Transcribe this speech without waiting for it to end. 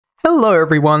Hello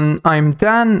everyone, I'm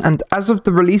Dan, and as of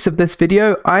the release of this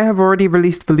video, I have already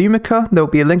released Volumica. There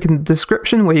will be a link in the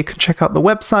description where you can check out the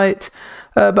website,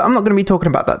 but I'm not going to be talking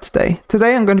about that today.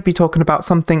 Today I'm going to be talking about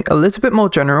something a little bit more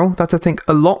general that I think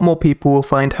a lot more people will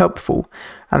find helpful,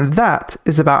 and that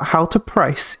is about how to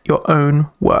price your own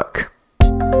work.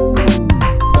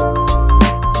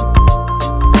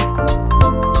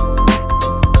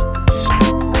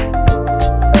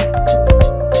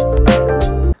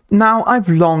 Now, I've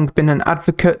long been an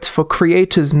advocate for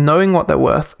creators knowing what they're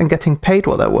worth and getting paid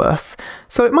what they're worth,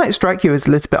 so it might strike you as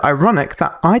a little bit ironic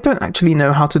that I don't actually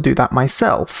know how to do that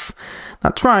myself.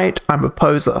 That's right, I'm a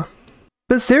poser.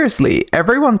 But seriously,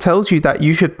 everyone tells you that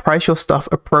you should price your stuff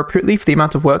appropriately for the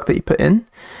amount of work that you put in,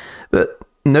 but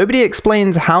nobody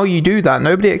explains how you do that,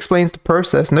 nobody explains the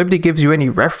process, nobody gives you any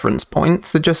reference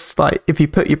points. They're just like, if you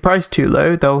put your price too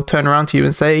low, they'll turn around to you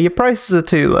and say, your prices are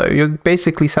too low, you're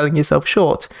basically selling yourself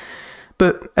short.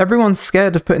 But everyone's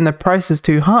scared of putting their prices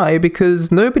too high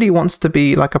because nobody wants to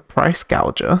be like a price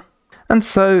gouger. And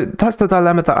so that's the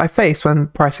dilemma that I face when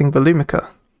pricing Volumica.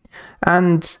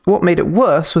 And what made it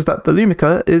worse was that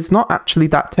Volumica is not actually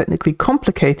that technically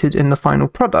complicated in the final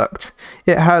product.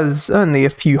 It has only a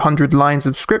few hundred lines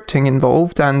of scripting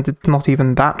involved, and it's not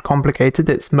even that complicated.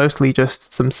 It's mostly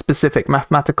just some specific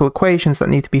mathematical equations that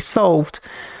need to be solved.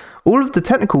 All of the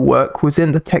technical work was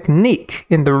in the technique,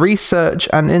 in the research,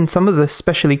 and in some of the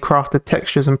specially crafted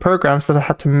textures and programs that I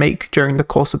had to make during the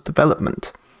course of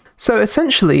development. So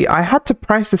essentially, I had to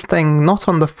price this thing not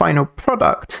on the final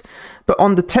product, but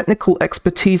on the technical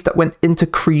expertise that went into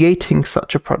creating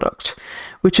such a product,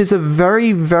 which is a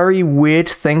very, very weird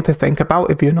thing to think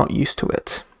about if you're not used to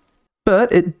it.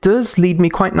 But it does lead me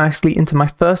quite nicely into my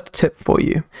first tip for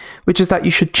you, which is that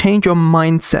you should change your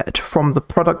mindset from the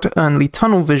product-only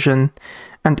tunnel vision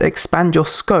and expand your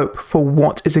scope for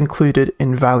what is included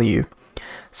in value.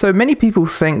 So many people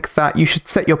think that you should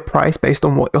set your price based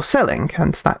on what you're selling,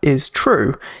 and that is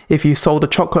true. If you sold a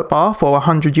chocolate bar for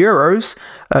 100 euros,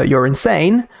 you're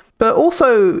insane, but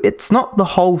also it's not the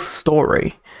whole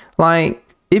story. Like,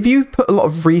 if you put a lot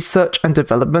of research and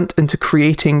development into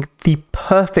creating the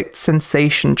perfect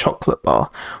sensation chocolate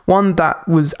bar, one that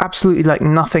was absolutely like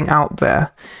nothing out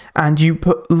there, and you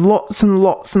put lots and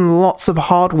lots and lots of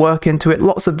hard work into it,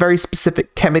 lots of very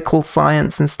specific chemical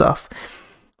science and stuff,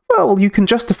 well, you can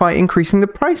justify increasing the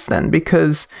price then,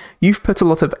 because you've put a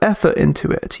lot of effort into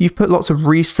it. You've put lots of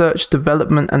research,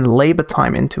 development, and labor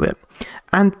time into it.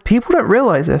 And people don't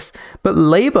realize this, but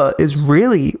labor is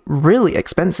really, really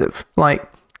expensive. Like,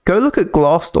 go look at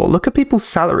Glassdoor, look at people's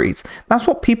salaries. That's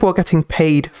what people are getting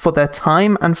paid for their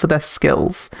time and for their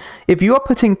skills. If you are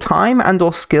putting time and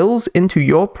or skills into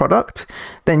your product,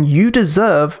 then you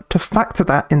deserve to factor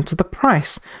that into the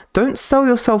price. Don't sell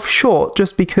yourself short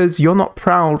just because you're not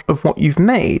proud of what you've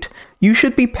made. You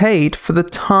should be paid for the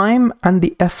time and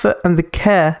the effort and the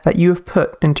care that you have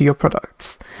put into your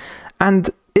products. And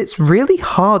it's really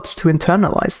hard to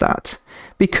internalize that,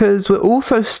 because we're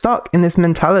also stuck in this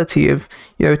mentality of,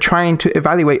 trying to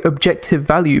evaluate objective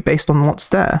value based on what's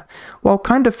there, while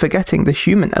kind of forgetting the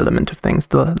human element of things,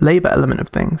 the labor element of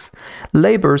things.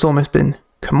 Labor has almost been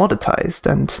commoditized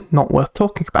and not worth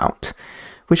talking about,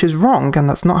 which is wrong, and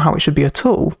that's not how it should be at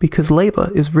all, because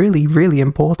labor is really, really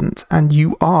important, and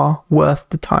you are worth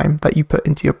the time that you put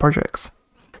into your projects.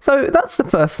 So that's the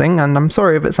first thing, and I'm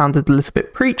sorry if it sounded a little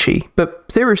bit preachy,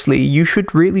 but seriously, you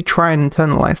should really try and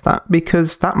internalize that,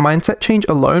 because that mindset change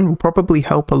alone will probably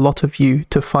help a lot of you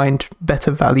to find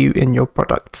better value in your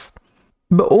products.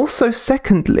 But also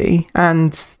secondly,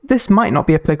 and this might not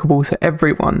be applicable to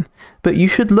everyone, but you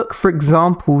should look for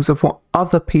examples of what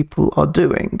other people are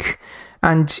doing.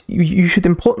 And you should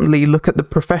importantly look at the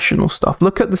professional stuff.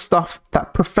 Look at the stuff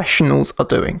that professionals are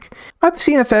doing. I've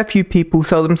seen a fair few people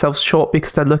sell themselves short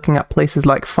because they're looking at places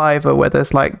like Fiverr, where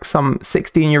there's like some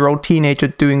 16-year-old teenager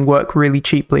doing work really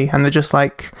cheaply, and they're just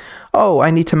like, oh,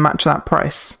 I need to match that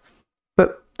price.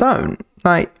 But don't.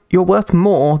 Like, you're worth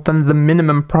more than the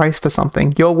minimum price for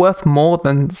something. You're worth more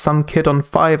than some kid on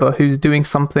Fiverr who's doing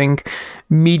something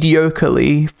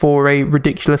mediocrely for a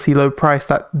ridiculously low price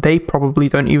that they probably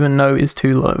don't even know is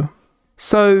too low.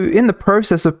 So in the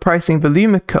process of pricing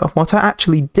Volumica, what I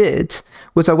actually did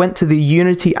was I went to the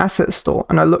Unity asset store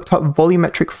and I looked up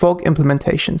volumetric fog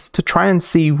implementations to try and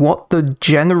see what the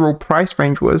general price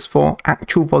range was for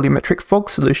actual volumetric fog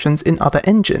solutions in other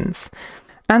engines.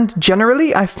 And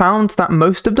generally, I found that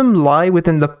most of them lie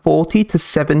within the 40 to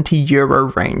 70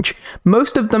 euro range,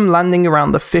 most of them landing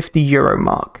around the 50 euro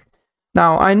mark.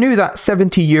 Now, I knew that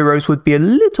 70 euros would be a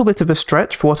little bit of a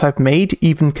stretch for what I've made,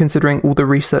 even considering all the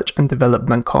research and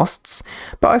development costs,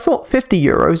 but I thought 50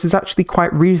 euros is actually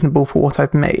quite reasonable for what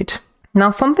I've made.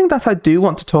 Now, something that I do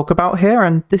want to talk about here,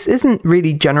 and this isn't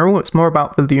really general, it's more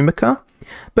about Volumica,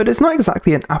 but it's not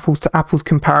exactly an apples to apples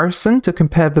comparison to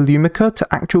compare Volumica to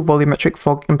actual volumetric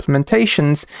fog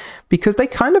implementations, because they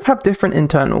kind of have different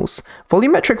internals.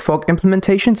 Volumetric fog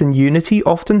implementations in Unity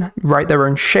often write their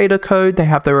own shader code, they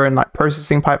have their own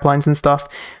processing pipelines and stuff.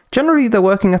 Generally, they're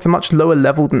working at a much lower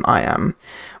level than I am,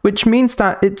 which means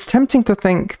that it's tempting to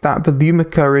think that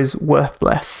Volumica is worth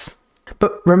less.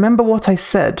 But remember what I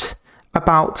said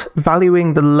about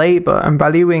valuing the labor and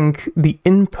valuing the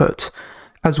input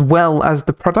as well as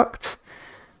the product?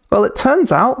 Well, it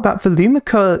turns out that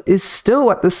Volumica is still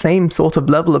at the same sort of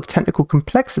level of technical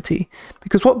complexity,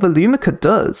 because what Volumica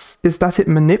does is that it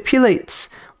manipulates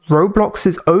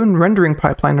Roblox's own rendering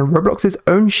pipeline and Roblox's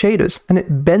own shaders, and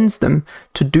it bends them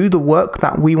to do the work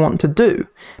that we want to do,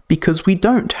 because we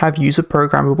don't have user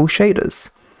programmable shaders.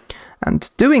 And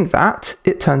doing that,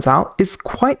 it turns out, is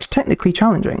quite technically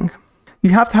challenging.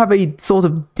 You have to have a sort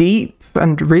of deep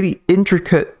and really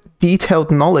intricate detailed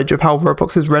knowledge of how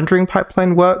Roblox's rendering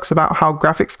pipeline works, about how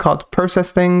graphics cards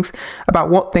process things,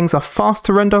 about what things are fast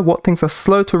to render, what things are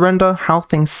slow to render, how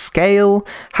things scale,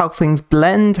 how things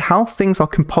blend, how things are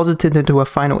composited into a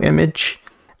final image.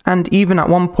 And even at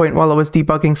one point while I was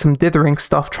debugging some dithering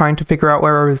stuff, trying to figure out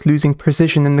where I was losing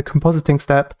precision in the compositing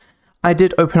step, I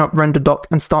did open up RenderDoc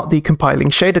and start decompiling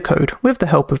shader code with the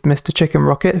help of Mr. Chicken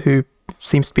Rocket, who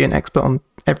seems to be an expert on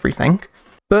everything.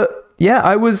 But yeah,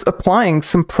 I was applying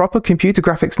some proper computer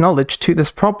graphics knowledge to this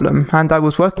problem, and I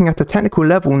was working at a technical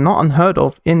level not unheard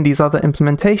of in these other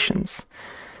implementations.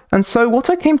 And so what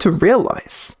I came to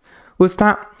realize was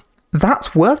that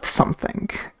that's worth something,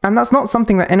 and that's not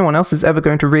something that anyone else is ever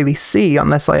going to really see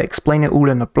unless I explain it all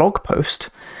in a blog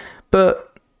post.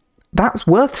 But that's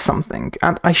worth something,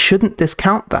 and I shouldn't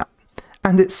discount that.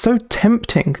 And it's so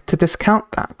tempting to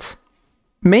discount that.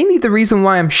 Mainly the reason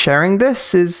why I'm sharing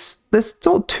this is, there's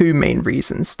sort of two main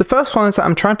reasons. The first one is that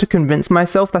I'm trying to convince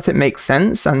myself that it makes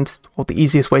sense, and well, the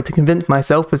easiest way to convince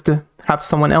myself is to have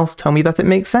someone else tell me that it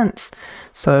makes sense.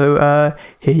 So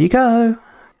here you go.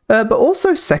 But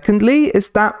also secondly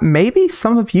is that maybe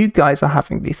some of you guys are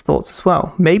having these thoughts as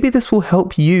well. Maybe this will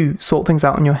help you sort things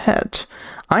out in your head.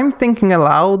 I'm thinking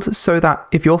aloud so that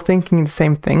if you're thinking the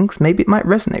same things, maybe it might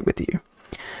resonate with you.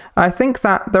 I think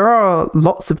that there are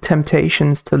lots of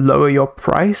temptations to lower your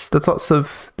price. There's lots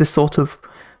of this sort of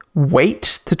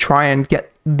weight to try and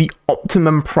get the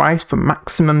optimum price for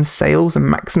maximum sales and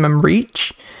maximum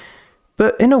reach.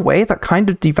 But in a way that kind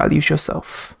of devalues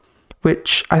yourself,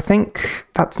 which I think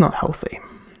that's not healthy.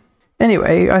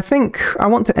 Anyway, I think I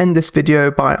want to end this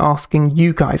video by asking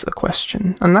you guys a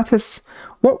question, and that is,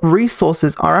 what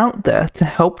resources are out there to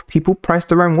help people price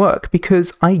their own work?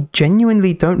 Because I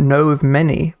genuinely don't know of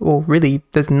many, or really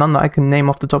there's none that I can name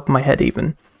off the top of my head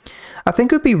even. I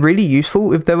think it would be really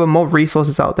useful if there were more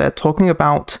resources out there talking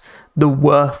about the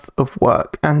worth of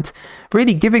work and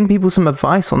really giving people some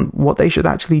advice on what they should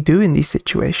actually do in these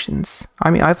situations.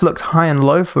 I mean, I've looked high and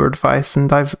low for advice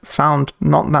and I've found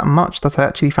not that much that I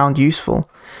actually found useful.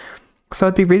 So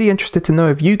I'd be really interested to know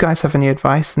if you guys have any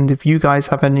advice and if you guys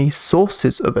have any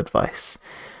sources of advice.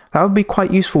 That would be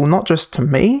quite useful, not just to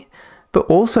me, but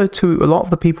also to a lot of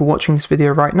the people watching this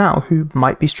video right now who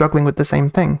might be struggling with the same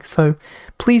thing. So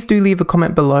please do leave a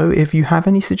comment below if you have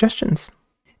any suggestions.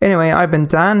 Anyway, I've been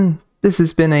Dan. This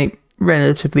has been a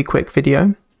relatively quick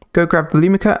video. Go grab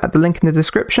Volumica at the link in the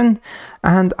description,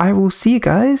 and I will see you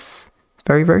guys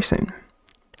very, very soon.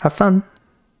 Have fun.